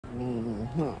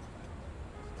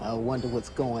Mm-hmm. I wonder what's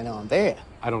going on there.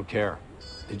 I don't care.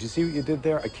 Did you see what you did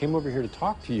there? I came over here to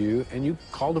talk to you, and you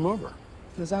called him over.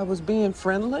 Because I was being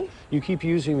friendly? You keep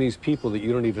using these people that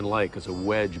you don't even like as a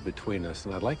wedge between us,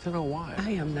 and I'd like to know why.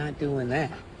 I am not doing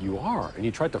that. You are, and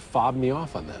you tried to fob me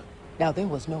off on that. Now, there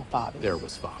was no fobbing. There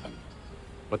was fobbing.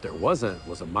 What there wasn't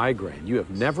was a migraine. You have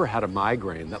never had a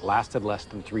migraine that lasted less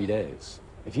than 3 days.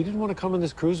 If you didn't want to come on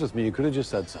this cruise with me, you could have just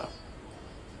said so.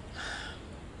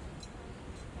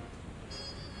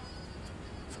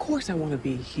 Of course I want to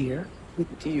be here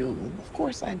with you. Of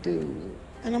course I do.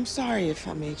 And I'm sorry if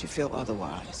I made you feel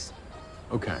otherwise.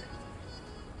 Okay.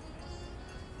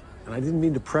 And I didn't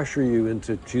mean to pressure you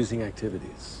into choosing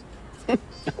activities.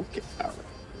 Okay, all right.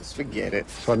 Let's forget it.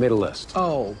 So I made a list.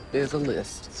 Oh, there's a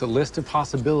list. It's a list of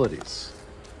possibilities.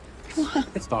 What?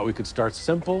 I thought we could start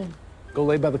simple, go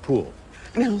lay by the pool.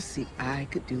 Now, see, I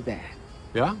could do that.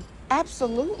 Yeah?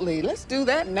 Absolutely. Let's do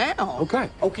that now. Okay.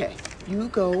 Okay. You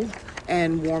go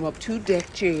and warm up 2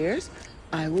 deck chairs.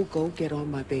 I will go get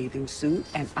on my bathing suit,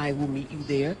 and I will meet you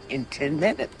there in 10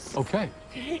 minutes. Okay.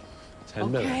 Okay?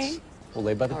 10 minutes. We'll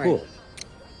lay by the All pool. right.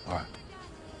 All right.